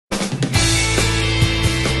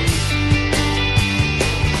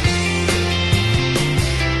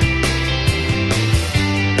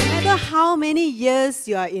years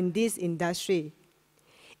you are in this industry,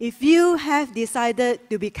 if you have decided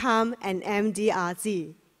to become an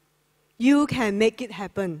MDRT, you can make it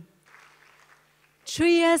happen.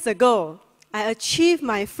 3 years ago, I achieved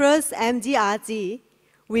my first MDRT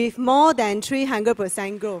with more than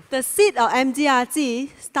 300% growth. The seed of MDRT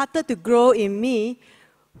started to grow in me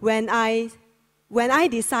when I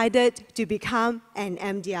decided to become an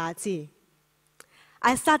MDRT.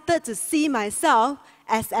 I started to see myself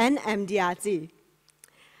as an MDRT.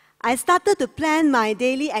 I started to plan my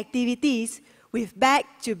daily activities with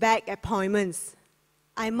back-to-back appointments.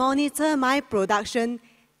 I monitor my production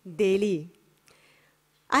daily.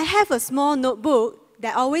 I have a small notebook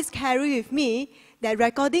that I always carry with me that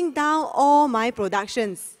recording down all my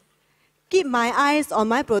productions. Keep my eyes on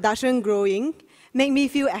my production growing, make me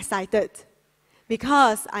feel excited.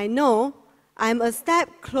 Because I know I'm a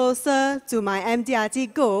step closer to my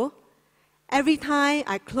MDRT goal every time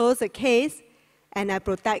I close a case and I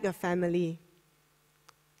protect a family.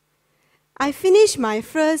 I finished my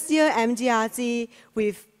first year MDRT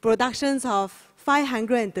with productions of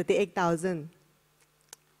 538,000.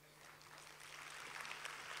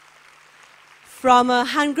 From a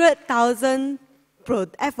 100,000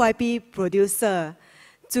 FYP producer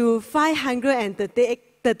to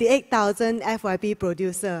 538,000 FYP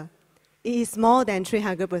producer, it is more than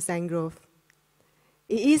 300% growth.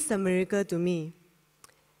 It is a miracle to me.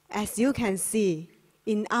 As you can see,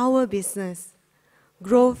 in our business,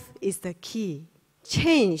 growth is the key.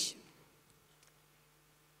 Change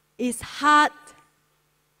is hard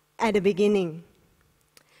at the beginning,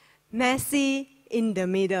 messy in the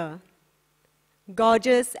middle,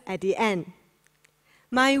 gorgeous at the end.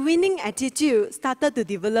 My winning attitude started to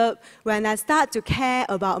develop when I started to care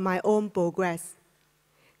about my own progress.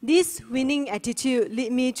 This winning attitude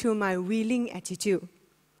led me to my willing attitude.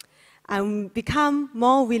 I'm become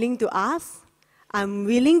more willing to ask, I'm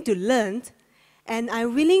willing to learn, and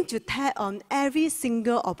I'm willing to tap on every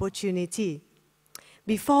single opportunity.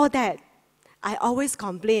 Before that, I always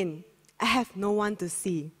complain, I have no one to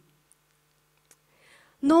see.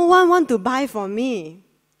 No one wants to buy from me.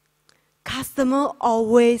 Customer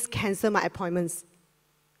always cancel my appointments.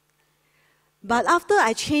 But after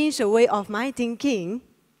I changed the way of my thinking,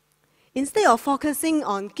 instead of focusing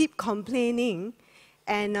on keep complaining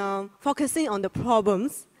and focusing on the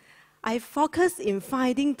problems, I focus in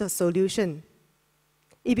finding the solution.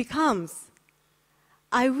 It becomes,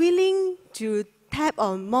 I'm willing to tap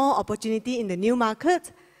on more opportunity in the new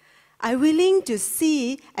market. I'm willing to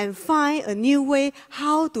see and find a new way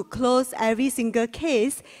how to close every single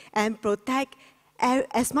case and protect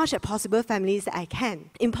as much as possible families I can.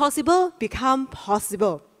 Impossible become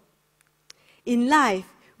possible. In life,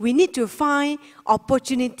 we need to find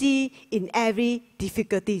opportunity in every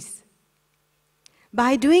difficulties.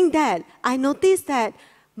 By doing that, I noticed that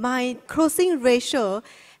my closing ratio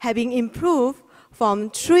had been improved from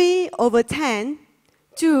 3/10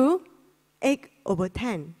 to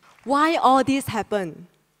 8/10. Why all this happened?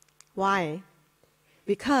 Why?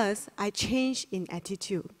 Because I changed in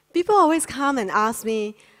attitude. People always come and ask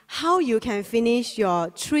me how you can finish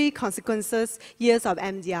your 3 consequences years of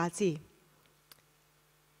MDRT.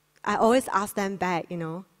 I always ask them back,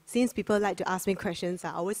 Since people like to ask me questions,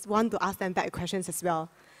 I always want to ask them back questions as well.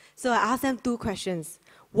 So I ask them 2 questions.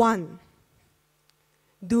 1,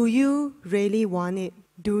 do you really want it?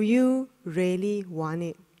 Do you really want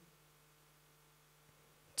it?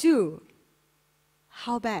 2,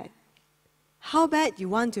 how bad? How bad you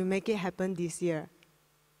want to make it happen this year?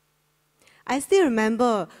 I still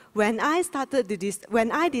remember when I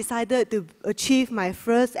decided to achieve my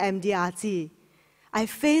first MDRT, I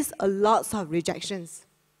faced a lot of rejections.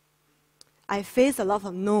 I faced a lot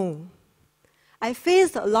of no. I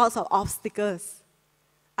faced a lot of obstacles.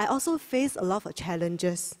 I also faced a lot of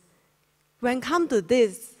challenges. When it comes to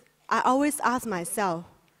this, I always ask myself,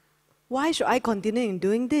 why should I continue in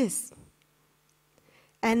doing this?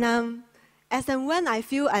 And as and when I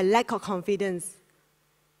feel a lack of confidence,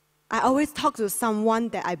 I always talk to someone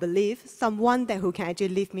that I believe, someone who can actually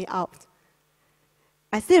lift me out.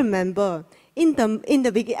 I still remember,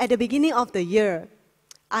 at the beginning of the year,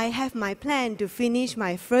 I have my plan to finish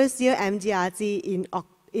my first year MDRT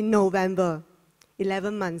in November,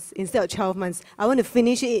 11 months instead of 12 months. I want to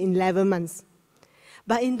finish it in 11 months.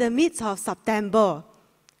 But in the midst of September,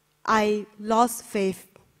 I lost faith.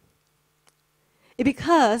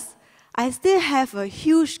 Because I still have a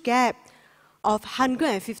huge gap of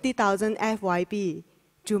 150,000 FYP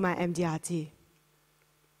to my MDRT.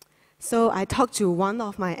 So I talked to one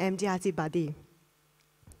of my MDRT buddy.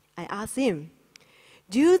 I asked him,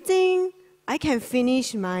 do you think I can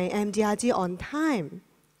finish my MDRT on time?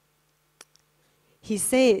 he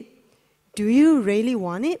said, "Do you really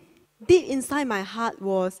want it?" Deep inside my heart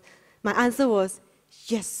my answer was,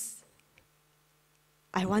 yes,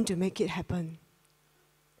 I want to make it happen.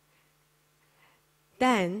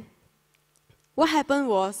 Then, what happened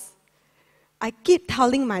was, I keep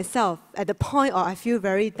telling myself at the point or I feel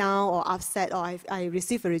very down or upset or I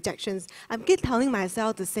receive rejections, I keep telling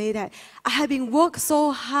myself to say that I have been working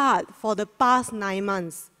so hard for the past 9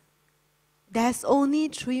 months. There's only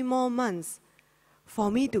 3 more months for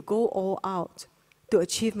me to go all out to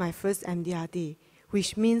achieve my first MDRT,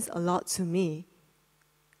 which means a lot to me.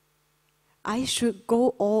 I should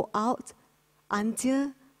go all out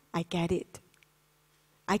until I get it.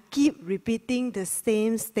 I keep repeating the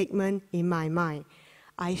same statement in my mind.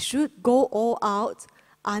 I should go all out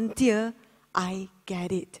until I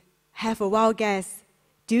get it. Have a wild guess.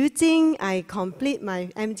 Do you think I complete my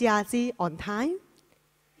MDRT on time?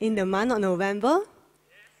 In the month of November?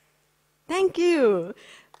 Thank you.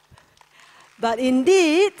 But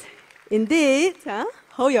indeed,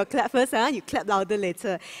 hold your clap first, you clap louder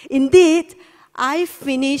later. Indeed, I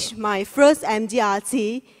finished my first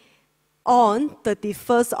MDRT on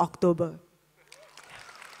 31st October.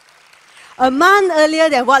 A month earlier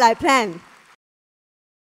than what I planned.